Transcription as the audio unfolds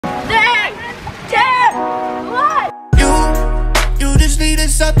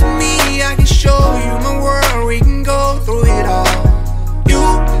it's up to me, I can show you my world. We can go through it all.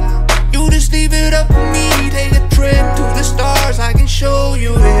 You just leave it up to me. Take a trip to the stars, I can show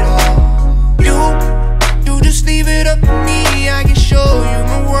you it all. You just leave it up to me, I can show you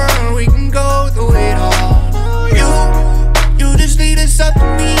my world. We can go through it all. You just leave this up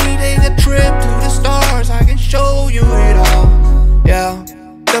to me. Take a trip to the stars, I can show you it all. Yeah.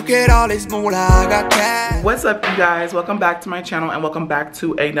 Look at all this moolah, I got cash. What's up, you guys? Welcome back to my channel and welcome back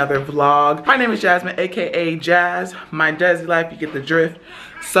to another vlog. My name is Jasmine, aka Jazz. My Jazzy Life, you get the drift.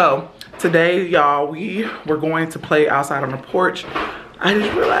 So today, y'all, we were going to play outside on the porch. I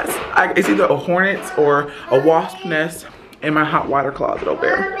just realized it's either a hornet's or a wasp nest in my hot water closet over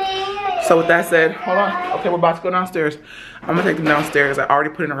there. So with that said, hold on. Okay, we're about to go downstairs. I'm gonna take them downstairs. I already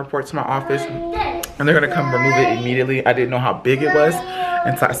put in a report to my office and they're gonna come remove it immediately. I didn't know how big it was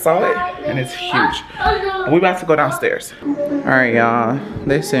until I saw it, and it's huge. We about to go downstairs. All right, y'all.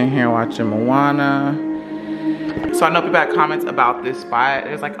 They sitting here watching Moana. So I know people had comments about this spot.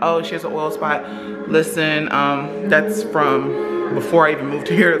 It's like, oh, she has an oil spot. Listen, that's from before I even moved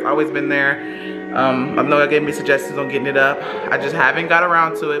here. It's always been there. I know y'all gave me suggestions on getting it up. I just haven't got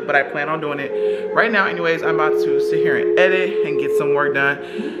around to it, but I plan on doing it. Right now, anyways, I'm about to sit here and edit and get some work done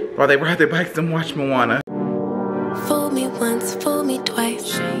while they ride their bikes and watch Moana. Fool me once, fool me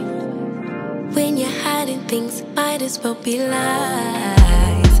twice. When you're hiding things, might as well be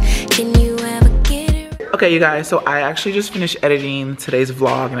lies. Can you ever get it? Okay, you guys, so I actually just finished editing today's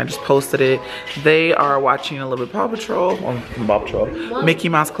vlog and I just posted it. They are watching a little bit Paw Patrol, Mickey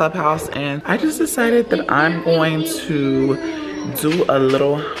Mouse Clubhouse, and I just decided that I'm going to do a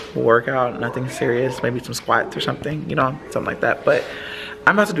little workout, nothing serious, maybe some squats or something, you know, something like that. But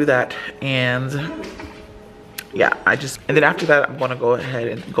I'm about to do that, and yeah, and then after that, I'm gonna go ahead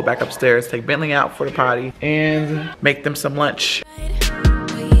and go back upstairs, take Bentley out for the potty, and make them some lunch.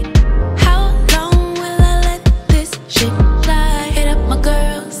 How long will I let this shit fly? Hit up my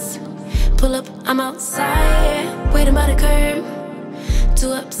girls, pull up, I'm outside, waiting by the curb.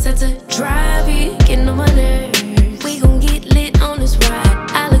 Too upset to drive, you getting on my nerves. We gon' get lit on this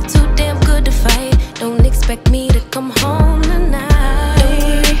ride. I look too damn good to fight. Don't expect me to come home tonight. Don't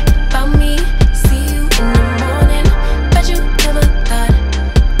worry about me. See you in the morning. Bet you never thought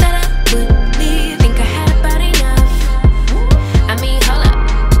that I would leave. Think I had about enough. I mean, hold up.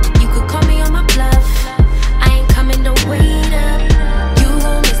 You could call me on my bluff. I ain't coming, don't wait up. You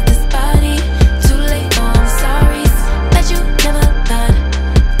gon' miss this body. Too late, oh, I'm sorry. Bet you never thought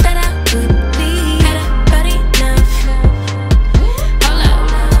that I would leave. Had about enough. Hold up.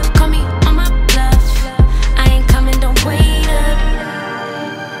 Call me on my bluff. I ain't coming, don't wait up.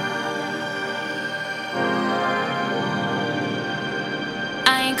 I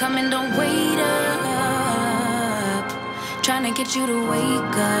ain't coming, don't wait up. Tryna get you to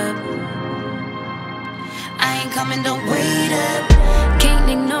wake up. I ain't coming, don't wait up. Can't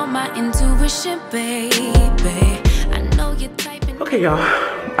ignore my intuition, baby. I know you're typing. Okay, y'all,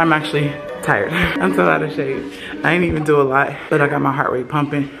 I'm actually tired. I'm so out of shape. I ain't even do a lot, but I got my heart rate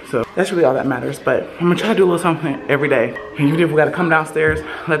pumping, so that's really all that matters. But I'm gonna try to do a little something every day. And even if we gotta come downstairs,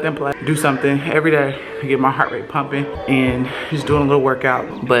 let them play, do something every day to get my heart rate pumping and just doing a little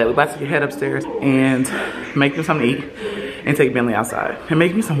workout. But we're about to head upstairs and make them something to eat and take Bentley outside and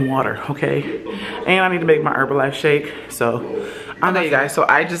make me some water, okay? And I need to make my Herbalife shake. So I'm you guys. So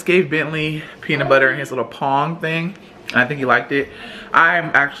I just gave Bentley peanut butter in his little Pong thing. And I think he liked it.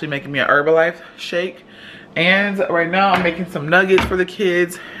 I'm actually making me an Herbalife shake. And right now I'm making some nuggets for the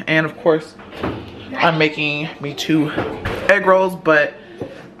kids. And of course, I'm making me 2 egg rolls, but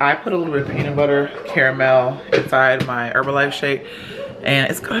I put a little bit of peanut butter caramel inside my Herbalife shake. And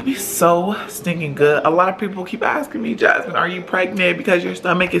it's gonna be so stinking good. A lot of people keep asking me, Jasmine, are you pregnant because your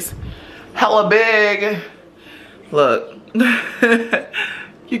stomach is hella big? Look,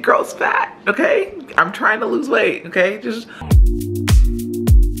 your girl's fat, okay? I'm trying to lose weight, okay? Just.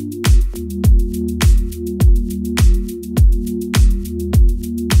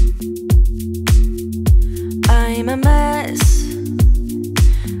 I'm a mess.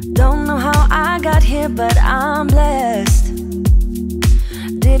 Don't know how I got here, but I'm blessed.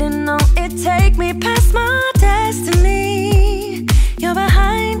 Didn't know it'd take me past my destiny. You're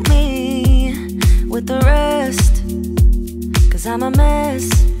behind me with the rest. 'Cause I'm a mess.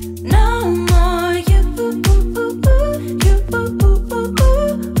 No more you.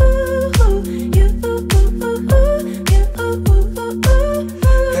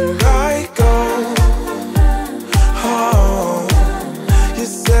 And I go home. You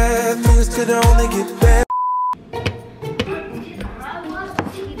said things could only get better.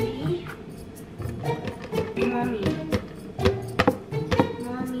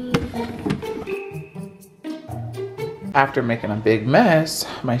 After making a big mess,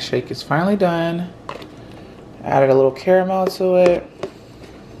 my shake is finally done. Added a little caramel to it.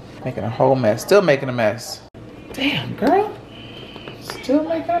 Making a whole mess. Still making a mess. Damn, girl. Still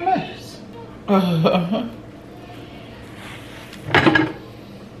making a mess.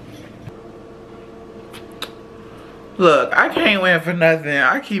 Look, I can't win for nothing.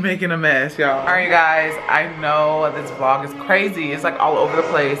 I keep making a mess, y'all. All right, guys. I know this vlog is crazy. It's like all over the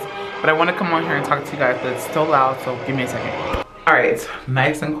place. But I want to come on here and talk to you guys, but it's still loud, so give me a second. All right, it's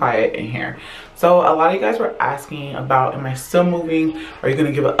nice and quiet in here. So a lot of you guys were asking about, am I still moving? Are you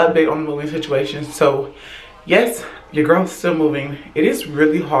gonna give an update on the moving situation? So yes, your girl's still moving. It is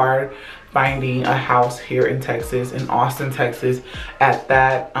really hard finding a house here in Texas, in Austin, Texas. At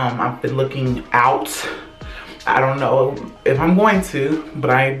that, I've been looking out. I don't know if I'm going to,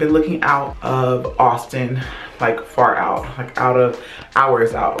 but I've been looking out of Austin, like far out, like out of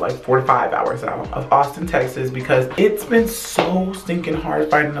hours out, like 4 to 5 hours out of Austin, Texas, because it's been so stinking hard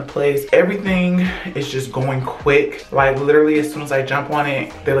finding a place. Everything is just going quick. Like literally as soon as I jump on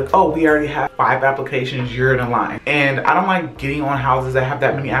it, they're like, oh, we already have 5 applications, you're in a line. And I don't like getting on houses that have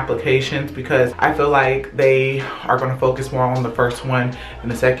that many applications because I feel like they are gonna focus more on the first one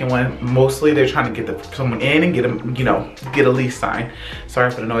and the second one. Mostly they're trying to get someone in and get them, you know, get a lease signed. Sorry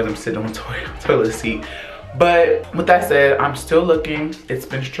for the noise, I'm sitting on the toilet seat. But with that said, I'm still looking. It's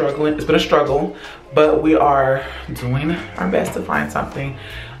been struggling. It's been a struggle, but we are doing our best to find something.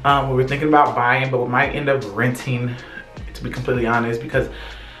 We were thinking about buying, but we might end up renting, to be completely honest, because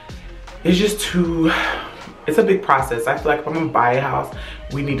it's just too, it's a big process. I feel like if I'm gonna buy a house,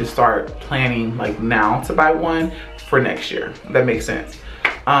 we need to start planning like now to buy one for next year. That makes sense.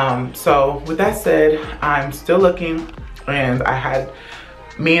 So with that said, I'm still looking, and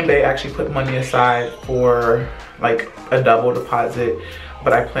me and Bae actually put money aside for like a double deposit,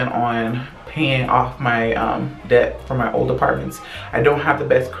 but I plan on paying off my debt for my old apartments. I don't have the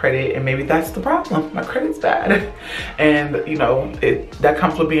best credit, and maybe that's the problem. My credit's bad. And you know, that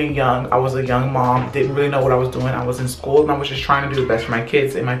comes with being young. I was a young mom, didn't really know what I was doing. I was in school and I was just trying to do the best for my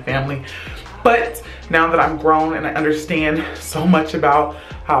kids and my family. But now that I'm grown and I understand so much about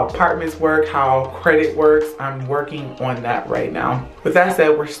how apartments work, how credit works, I'm working on that right now. With that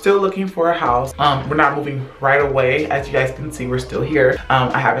said, we're still looking for a house. We're not moving right away. As you guys can see, we're still here.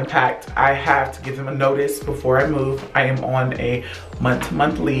 I haven't packed. I have to give them a notice before I move. I am on a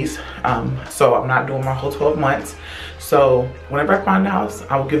month-to-month lease, so I'm not doing my whole 12 months. So whenever I find a house,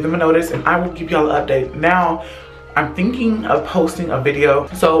 I will give them a notice and I will give y'all an update. Now, I'm thinking of posting a video.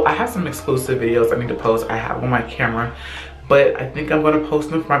 So I have some exclusive videos I need to post. I have on my camera, but I think I'm gonna post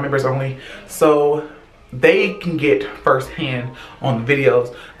them for my members only, so they can get firsthand on the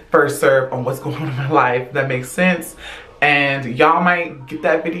videos, first serve on what's going on in my life. That makes sense. And y'all might get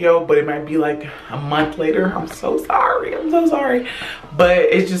that video, but it might be like a month later. I'm so sorry, I'm so sorry. But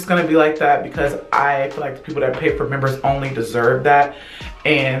it's just gonna be like that because I feel like the people that pay for members only deserve that.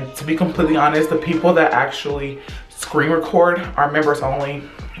 And to be completely honest, the people that actually screen record are members only.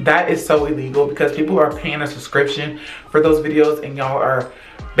 That is so illegal because people are paying a subscription for those videos and y'all are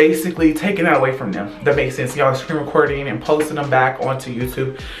basically taking that away from them. That makes sense. Y'all are screen recording and posting them back onto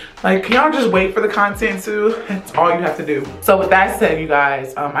YouTube. Like, can y'all just wait for the content too? That's all you have to do. So with that said, you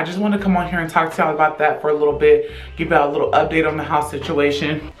guys, I just want to come on here and talk to y'all about that for a little bit. Give y'all a little update on the house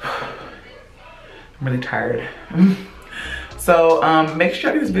situation. I'm really tired. So make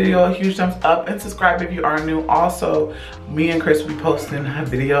sure you give this video a huge thumbs up and subscribe if you are new. Also, me and Chris will be posting a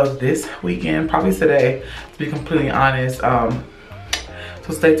video this weekend, probably today, to be completely honest.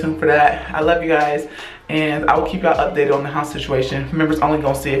 So stay tuned for that. I love you guys, and I will keep y'all updated on the house situation. Members only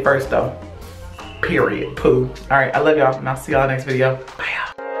gonna see it first though. Period. Poo. All right, I love y'all, and I'll see y'all next video.